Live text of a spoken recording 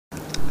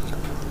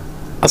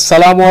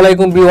আসসালামু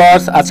আলাইকুম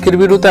ভিউয়ার্স, আজকের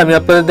ভিডিওতে আমি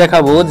আপনাদের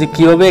দেখাবো যে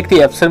কিভাবে একটি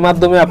অ্যাপসের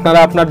মাধ্যমে আপনারা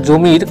আপনার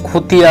জমির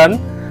খতিয়ান,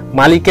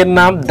 মালিকের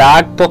নাম,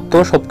 দাগ, তথ্য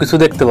সবকিছু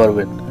দেখতে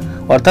পারবেন।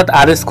 অর্থাৎ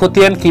আরএস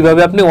খতিয়ান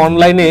কিভাবে আপনি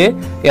অনলাইনে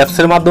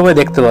অ্যাপসের মাধ্যমে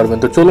দেখতে পারবেন।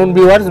 তো চলুন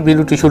ভিউয়ার্স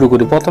ভিডিওটি শুরু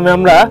করি। প্রথমে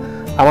আমরা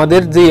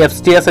আমাদের যে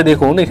অ্যাপসটি আছে,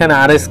 দেখুন এখানে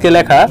আরএস কে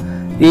লেখা,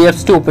 এই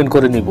অ্যাপসটি ওপেন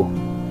করে নিব।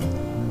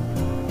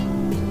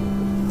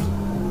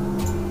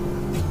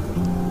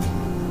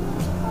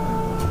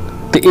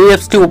 তো এই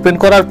অ্যাপসটি ওপেন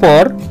করার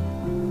পর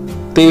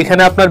তো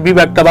এখানে আপনার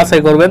বিভাগটা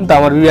বাছাই করবেন। তো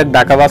আমার বিভাগ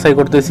ঢাকা বাছাই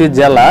করতেছি,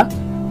 জেলা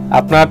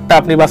আপনারটা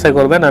আপনি বাছাই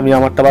করবেন, আমি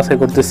আমারটা বাছাই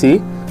করতেছি।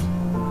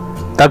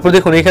 তারপর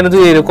দেখুন এখানে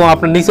যদি এরকম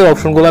আপনার নিচের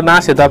অপশনগুলো না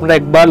আসে তো আপনারা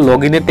একবার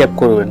লগইনে ট্যাপ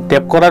করবেন।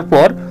 ট্যাপ করার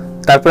পর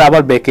তারপরে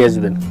আবার ব্যাকে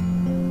আসবেন,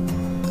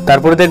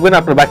 তারপরে দেখবেন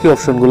আপনার বাকি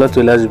অপশনগুলো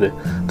চলে আসবে।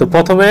 তো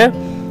প্রথমে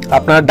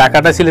আপনার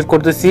ঢাকাটা সিলেক্ট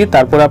করতেছি,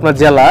 তারপরে আপনার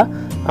জেলা,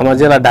 আমার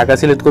জেলা ঢাকা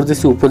সিলেক্ট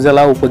করতেছি,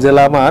 উপজেলা,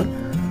 উপজেলা আমার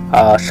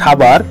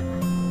সাভার,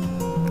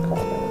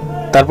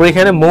 তারপর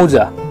এখানে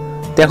মৌজা।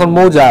 এখন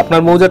মৌজা,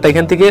 আপনার মৌজাটা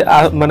এখান থেকে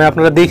মানে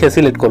আপনারা দেখে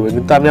সিলেক্ট করবেন,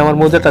 কিন্তু আমি আমার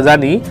মৌজাটা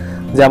জানি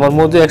যে আমার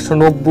মৌজা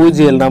 190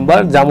 জিএল নাম্বার,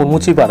 জামুন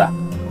মুচিপাড়া।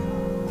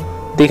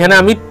 তো এখানে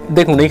আমি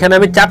দেখুন এখানে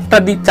আমি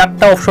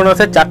চারটা অপশন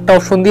আছে, চারটা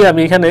অপশন দিয়ে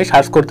আমি এখানে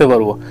সার্চ করতে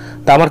পারবো।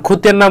 তো আমার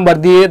খতিয়ান নাম্বার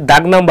দিয়ে,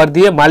 দাগ নাম্বার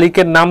দিয়ে,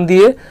 মালিকের নাম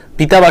দিয়ে,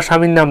 পিতা বা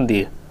স্বামীর নাম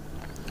দিয়ে।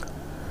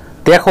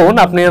 তো এখন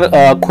আপনার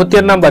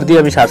খতিয়ান নাম্বার দিয়ে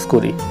আমি সার্চ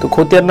করি। তো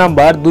খতিয়ান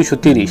নাম্বার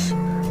 230।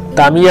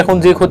 তা আমি এখন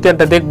যে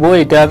খতিয়ানটা দেখবো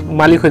এটার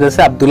মালিক হয়ে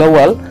যাচ্ছে আব্দুল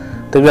আউয়াল।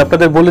 তো আমি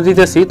আপনাদের বলে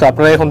দিতেছি, তো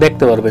আপনারা এখন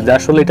দেখতে পারবেন যে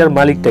আসলে এটার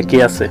মালিকটা কে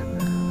আছে।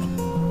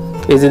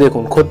 এই যে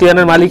দেখুন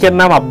খতিয়ানের মালিকের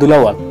নাম আব্দুল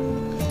আউয়াল।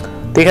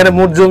 তো এখানে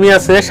মোট জমি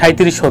আছে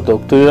 37 শতক।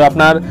 তো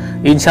আপনার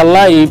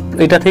ইনশাল্লাহ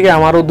এটা থেকে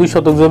আমারও 2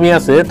 শতক জমি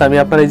আছে। তো আমি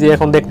আপনার এই যে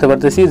এখন দেখতে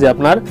পারতেছি যে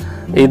আপনার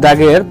এই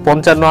দাগের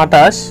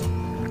 55-28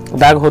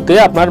 দাগ হতে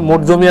আপনার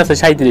মোট জমি আছে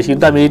 37,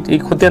 কিন্তু আমি এই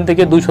খতিয়ান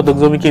থেকে 2 শতক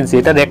জমি কিনছি।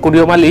 এটা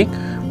রেকর্ডীয় মালিক,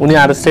 উনি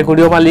আরএস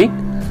রেকর্ডীয় মালিক,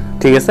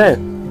 ঠিক আছে।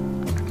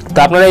 তো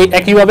আপনারা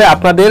একইভাবে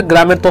আপনাদের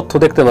গ্রামের তথ্য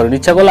দেখতে পারেন।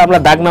 ইচ্ছা করলে আমরা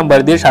দাগ নাম্বার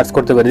দিয়ে সার্চ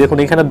করতে পারি। দেখুন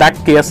এখানে দাগ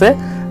কি আছে,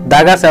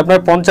 দাগ আছে আপনার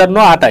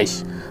 55-28।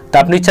 তো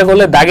আপনি ইচ্ছা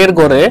করলে দাগের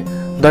ঘরে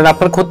ধরেন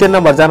আপনার খতিয়ান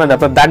নাম্বার জানা নেই,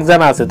 আপনার দাগ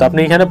জানা আছে, তো আপনি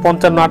এখানে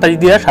 55-28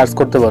 দিয়ে সার্চ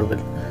করতে পারবেন,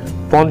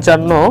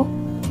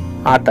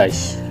 55-28।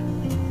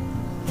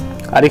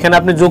 আর এখানে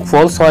আপনি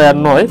যোগফল 6 আর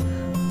 9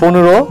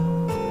 15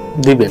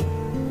 দিবেন।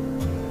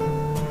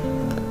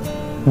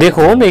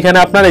 দেখুন এখানে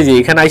আপনার এই যে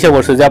এখানে আইসা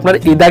বসে যে আপনার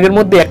এই দাগের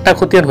মধ্যে একটা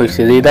খতিয়ান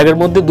হয়েছে, যে এই দাগের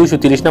মধ্যে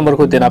 230 নম্বর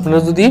খতিয়ান। আপনারা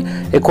যদি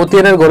এই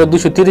খতিয়ানের ঘরে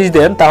 230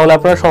 দেন তাহলে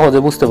আপনারা সহজে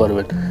বুঝতে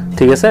পারবেন,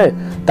 ঠিক আছে।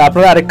 তা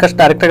আপনারা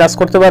আরেকটা কাজ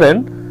করতে পারেন,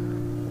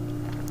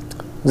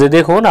 যে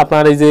দেখুন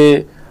আপনার এই যে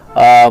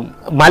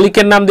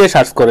মালিকের নাম দিয়ে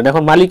সার্চ করেন।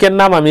 এখন মালিকের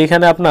নাম আমি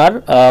এখানে আপনার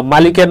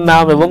মালিকের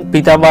নাম এবং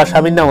পিতা বা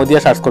স্বামীর নামও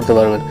দিয়ে সার্চ করতে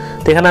পারবেন।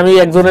 তো এখানে আমি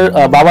একজনের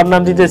বাবার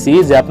নাম দিতেছি,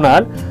 যে আপনার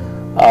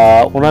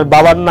ওনার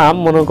বাবার নাম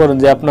মনে করেন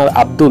যে আপনার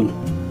আব্দুল,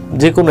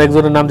 যে কোনো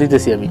একজনের নাম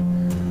দিতেছি আমি,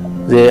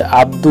 যে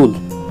আব্দুল।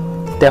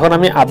 এখন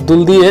আমি আব্দুল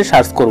দিয়ে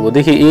সার্চ করব,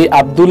 দেখি এই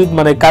আব্দুল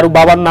মানে কারো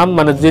বাবার নাম,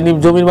 মানে যিনি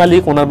জমির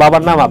মালিক ওনার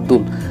বাবার নাম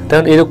আব্দুল।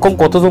 তখন এরকম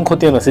কতজন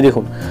খতিয়ান আছে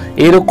দেখুন,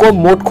 এরকম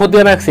মোট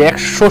খতিয়ান আছে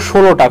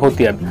 116টা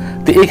খতিয়ান।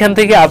 তো এখান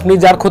থেকে আপনি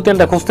যার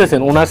খতিয়ানটা খুঁজতেছেন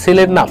ওনার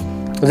ছেলের নাম,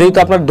 যেহেতু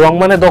আপনার দং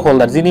মানে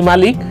দখলদার, যিনি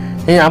মালিক,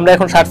 আমরা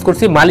এখন সার্চ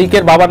করছি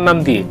মালিকের বাবার নাম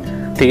দিয়ে,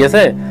 ঠিক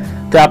আছে।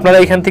 তো আপনারা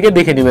এখান থেকে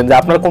দেখে নেবেন যে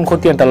আপনার কোন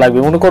খতিয়ানটা লাগবে।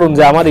 মনে করুন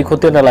যে আমার এই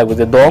খতিয়ানটা লাগবে,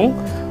 যে দং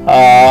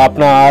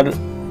আপনার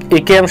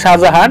একেএম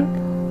শাহজাহান,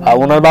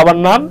 ওনার বাবার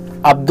নাম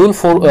আব্দুল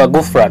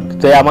গুফরান।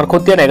 তো আমার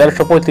খতিয়ান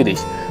 1135।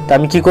 তো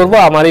আমি কি করব,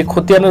 আমার এই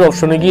খতিয়ানের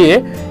অপশনে গিয়ে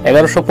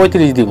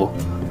 1135 দিব,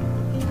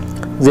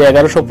 যে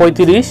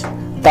 1135।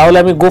 তাহলে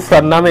আমি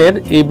গুফরান নামের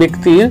এই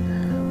ব্যক্তির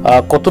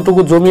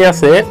কতটুকু জমি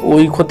আছে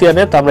ওই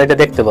খতিয়ানে, তো আমরা এটা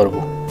দেখতে পারবো।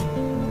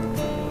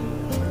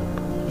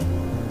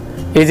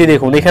 এই যে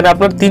দেখুন এখানে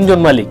আপনার 3 জন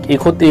মালিক,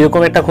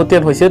 এরকম একটা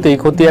খতিয়ান হয়েছে। তো এই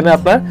খতিয়ানে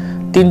আপনার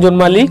 3 জন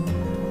মালিক।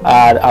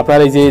 আর আপনার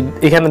এই যে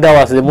এখানে দেওয়া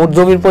আছে যে মোট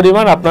জমির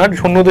পরিমাণ আপনার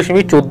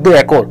 0.14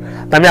 একর।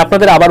 আমি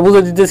আপনাদের আবার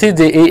বুঝে দিতেছি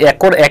যে এই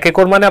একর, 1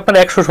 একর মানে আপনার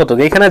 100 শতক।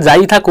 এখানে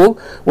যাই থাকুক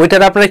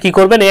ওইটার আপনারা কি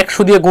করবেন,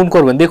 100 দিয়ে গুণ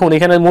করবেন। দেখুন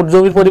এখানে মোট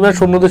জমির পরিমাণ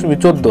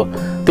 0.14,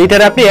 তো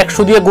এটার আপনি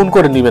 100 দিয়ে গুণ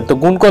করে নেবেন। তো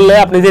গুণ করলে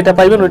আপনি যেটা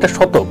পাইবেন ওইটা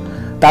শতক।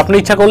 তা আপনি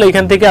ইচ্ছা করলে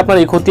এখান থেকে আপনার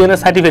এই খতিয়ানের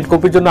সার্টিফিকেট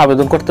কপির জন্য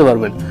আবেদন করতে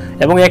পারবেন,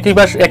 এবং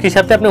একই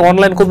সাথে আপনি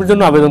অনলাইন কপির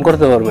জন্য আবেদন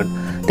করতে পারবেন।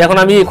 তো এখন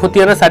আমি এই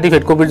খতিয়ানের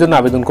সার্টিফিকেট কপির জন্য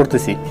আবেদন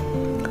করতেছি।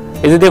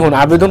 এই যে দেখুন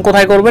আবেদন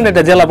কোথায় করবেন,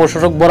 এটা জেলা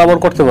প্রশাসক বরাবর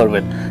করতে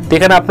পারবেন। তো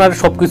এখানে আপনার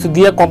সবকিছু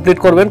দিয়ে কমপ্লিট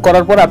করবেন,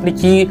 করার পর আপনি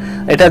কি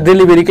এটা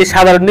ডেলিভারিকে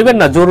সাধারণ নেবেন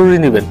না জরুরি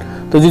নেবেন।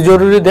 তো যদি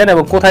জরুরি দেন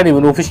এবং কোথায়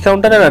নেবেন, অফিস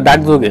কাউন্টারে না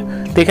ডাকযোগে,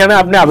 তো এখানে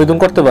আপনি আবেদন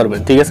করতে পারবেন,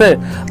 ঠিক আছে।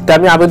 তো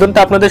আমি আবেদনটা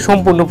আপনাদের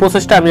সম্পূর্ণ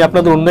প্রসেসটা আমি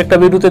আপনাদের অন্য একটা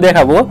ভিডিওতে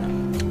দেখাবো।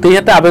 তো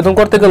এটাতে আবেদন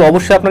করতে গেলে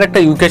অবশ্যই আপনার একটা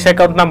ইউকেশ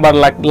অ্যাকাউন্ট নাম্বার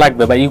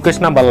লাগবে বা ইউকেশ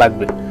নাম্বার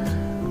লাগবে।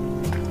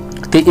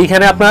 তো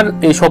এখানে আপনার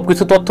এই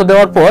সবকিছু তথ্য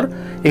দেওয়ার পর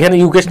এখানে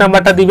ইউকেশ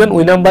নাম্বারটা দিবেন,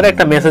 ওই নাম্বারে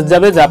একটা মেসেজ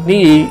যাবে যে আপনি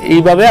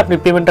এইভাবে আপনি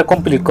পেমেন্টটা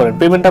কমপ্লিট করেন।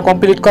 পেমেন্টটা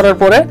কমপ্লিট করার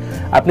পরে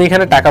আপনি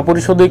এখানে টাকা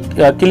পরিশোধে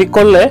ক্লিক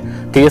করলে,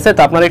 ঠিক আছে।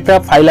 তো আপনার একটা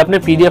ফাইল আপনি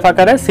পিডিএফ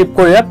আকারে সেভ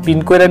করে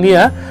প্রিন্ট করে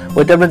নিয়ে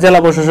ওইটা আপনি জেলা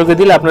প্রশাসকে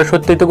দিলে আপনার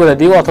সত্যায়িত করে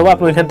দিব, অথবা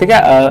আপনি এখান থেকে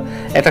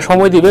একটা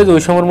সময় দিবে যে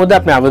ওই সময়ের মধ্যে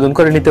আপনি আবেদন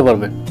করে নিতে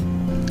পারবেন।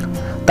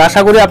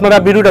 আশা করি আপনারা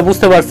ভিডিওটা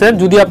বুঝতে পারছেন।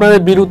 যদি আপনাদের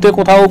ভিডিওতে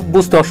কোথাও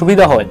বুঝতে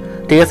অসুবিধা হয়,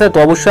 ঠিক আছে, তো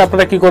অবশ্যই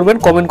আপনারা কি করবেন,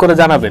 কমেন্ট করে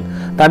জানাবেন।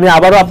 তা আমি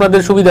আবারও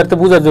আপনাদের সুবিধার্থে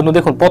বোঝার জন্য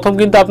দেখুন, প্রথম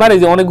কিন্তু আপনার এই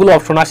যে অনেকগুলো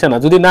অপশন আসে না।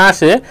 যদি না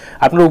আসে,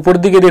 আপনার উপর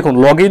দিকে দেখুন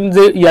লগ ইন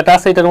যে ইয়াটা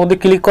আছে, এটার মধ্যে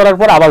ক্লিক করার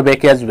পর আবার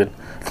ব্যাকে আসবেন,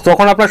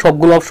 তখন আপনার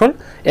সবগুলো অপশন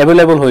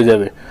অ্যাভেলেবল হয়ে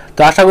যাবে। তো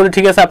আশা করি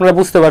ঠিক আছে আপনারা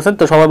বুঝতে পারছেন।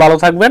 তো সবাই ভালো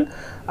থাকবেন,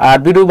 আর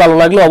ভিডিও ভালো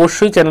লাগলে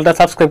অবশ্যই চ্যানেলটা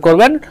সাবস্ক্রাইব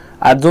করবেন।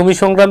 আর জমি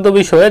সংক্রান্ত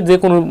বিষয়ে যে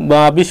কোনো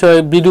বিষয়ে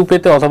ভিডিও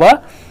পেতে অথবা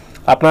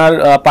আপনার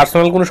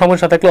পার্সোনাল কোনো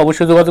সমস্যা থাকলে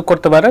অবশ্যই যোগাযোগ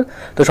করতে পারেন।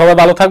 তো সবাই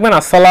ভালো থাকবেন,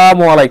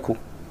 আসসালামু আলাইকুম।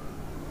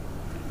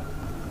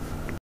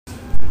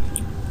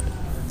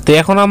 তো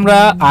এখন আমরা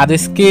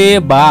আরএসকে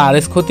বা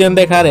আরএস খতিয়ান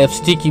দেখার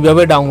অ্যাপসটি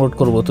কিভাবে ডাউনলোড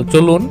করব। তো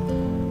চলুন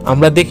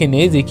আমরা দেখে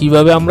নিই যে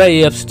কিভাবে আমরা এই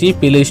অ্যাপসটি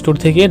প্লে স্টোর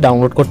থেকে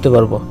ডাউনলোড করতে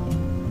পারবো।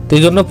 তো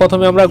এই জন্য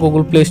প্রথমে আমরা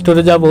গুগল প্লে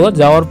স্টোরে যাব।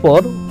 যাওয়ার পর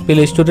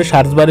প্লে স্টোরে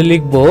সার্চ বারে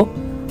লিখব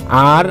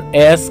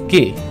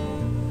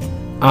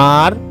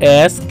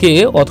আরএসকে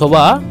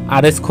অথবা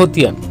আরএস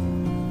খতিয়ান।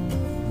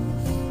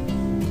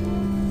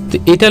 তো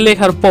এটা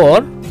লেখার পর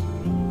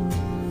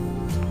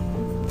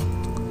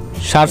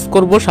সার্চ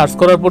করব। সার্চ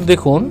করার পর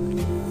দেখুন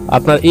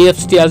আপনার এই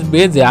অ্যাপসটি আসবে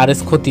যে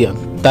আরএস খতিয়ান।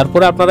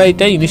 তারপরে আপনারা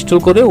এটা ইনস্টল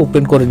করে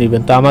ওপেন করে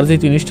নেবেন। তো আমার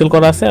যেহেতু ইনস্টল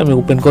করা আছে আমি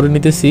ওপেন করে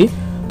নিতেছি।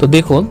 তো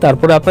দেখুন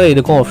তারপরে আপনার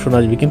এরকম অপশন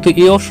আসবে, কিন্তু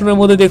এই অপশনের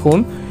মধ্যে দেখুন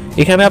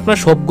এখানে আপনার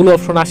সবগুলো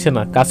অপশন আসে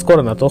না, কাজ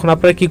করে না। তখন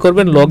আপনারা কি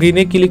করবেন, লগ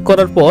ইনে ক্লিক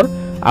করার পর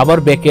আবার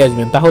ব্যাকে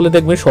আসবেন, তাহলে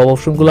দেখবেন সব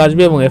অপশনগুলো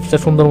আসবে এবং অ্যাপসটা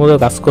সুন্দর মতো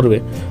কাজ করবে।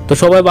 তো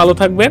সবাই ভালো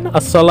থাকবেন,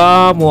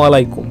 আসসালামু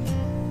আলাইকুম।